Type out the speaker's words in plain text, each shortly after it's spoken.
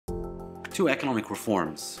Two economic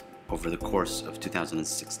reforms over the course of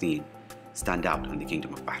 2016 stand out in the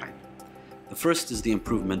Kingdom of Bahrain. The first is the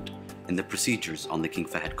improvement in the procedures on the King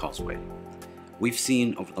Fahd Causeway. We've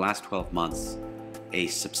seen over the last 12 months a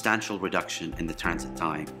substantial reduction in the transit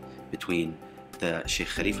time between the Sheikh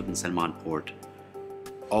Khalifa bin Salman port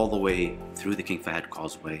all the way through the King Fahd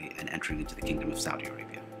Causeway and entering into the Kingdom of Saudi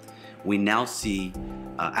Arabia. We now see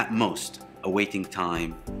at most a waiting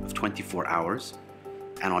time of 24 hours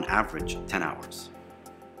and on average 10 hours.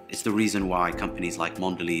 It's the reason why companies like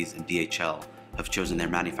Mondelez and DHL have chosen their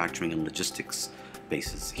manufacturing and logistics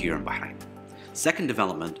bases here in Bahrain. Second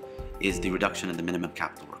development is the reduction in the minimum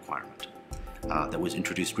capital requirement that was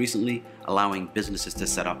introduced recently, allowing businesses to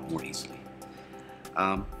set up more easily.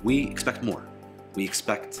 We expect more. We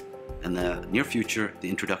expect in the near future the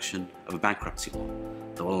introduction of a bankruptcy law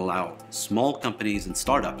that will allow small companies and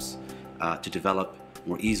startups to develop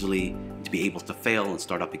more easily, to be able to fail and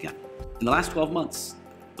start up again. In the last 12 months,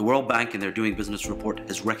 the World Bank in their Doing Business report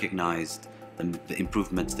has recognized the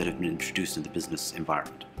improvements that have been introduced in the business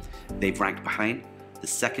environment. They've ranked Bahrain the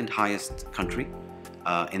second highest country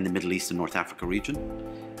in the Middle East and North Africa region,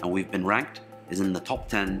 and we've been ranked as in the top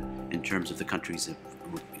 10 in terms of the countries that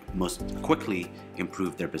most quickly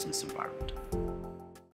improved their business environment.